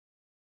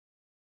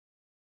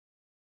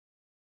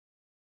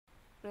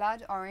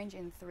Blood Orange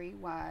in 3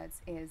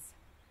 words is...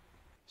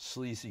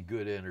 Sleazy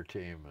good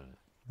entertainment.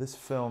 This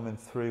film in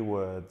 3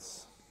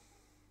 words.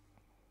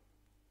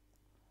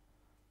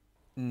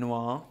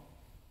 Noir.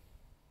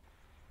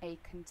 a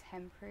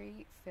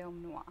contemporary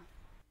film noir.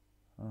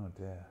 Oh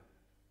dear.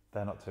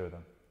 They're not 2 of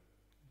them.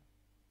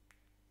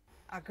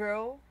 A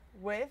girl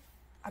with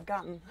a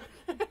gun.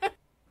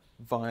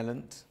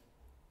 Violent.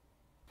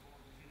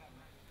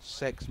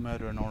 Sex,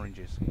 murder and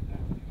oranges.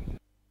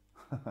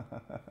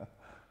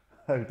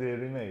 Oh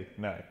dearie me.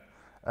 No.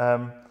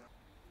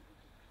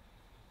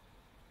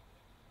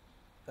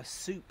 A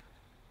soup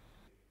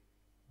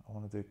I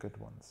want to do good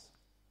ones.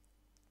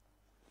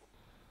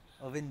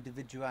 of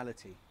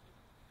individuality.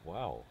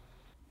 Wow.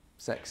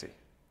 Sexy.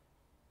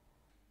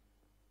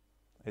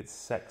 It's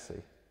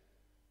sexy.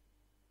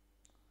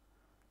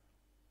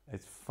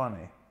 It's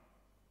funny.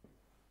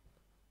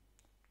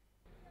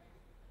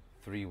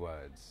 3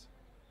 words.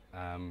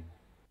 3's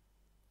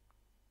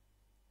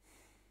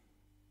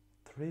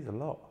a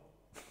lot.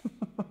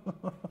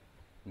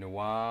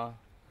 Noir.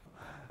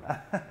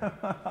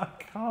 I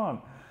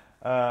can't.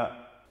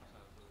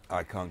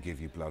 I can't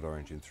give you Blood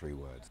Orange in 3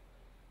 words.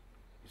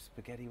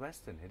 Spaghetti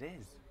Western, it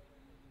is.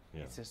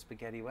 Yeah. It's a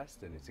spaghetti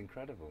Western, it's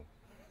incredible.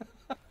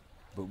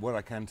 But what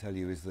I can tell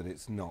you is that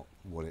it's not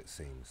what it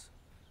seems.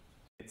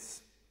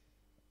 It's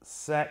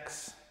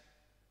sex,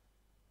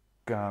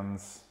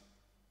 guns,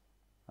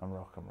 and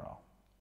rock and roll.